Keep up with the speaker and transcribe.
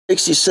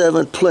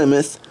67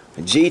 Plymouth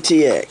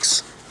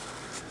GTX.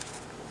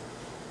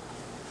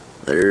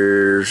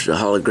 There's the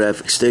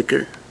holographic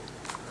sticker.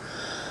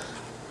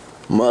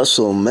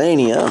 Muscle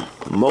Mania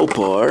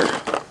Mopar.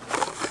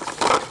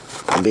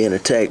 I'm being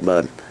attacked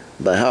by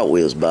Hot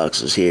Wheels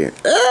boxes here.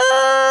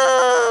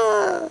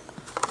 Ah!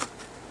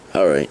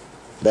 All right,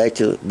 back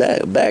to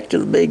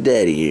the Big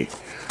Daddy here.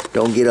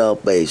 Don't get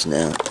off base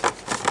now.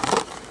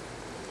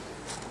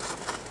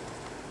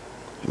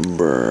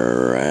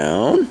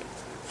 Brown,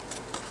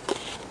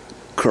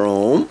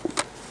 chrome,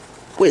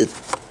 with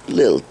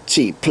little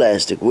cheap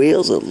plastic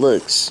wheels. It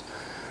looks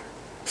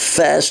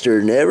faster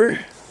than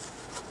ever.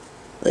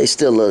 They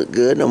still look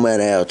good no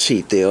matter how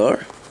cheap they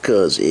are,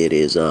 because it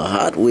is a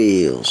Hot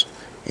Wheels.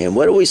 And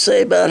what do we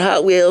say about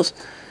Hot Wheels?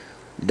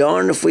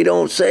 Darn if we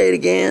don't say it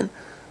again.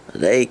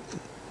 They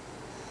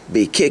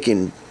be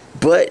kicking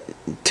butt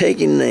and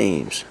taking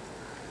names.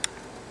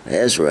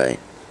 That's right.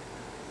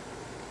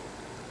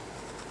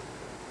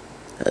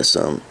 That's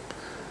something.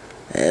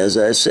 As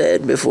I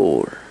said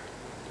before,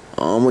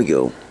 on we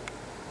go.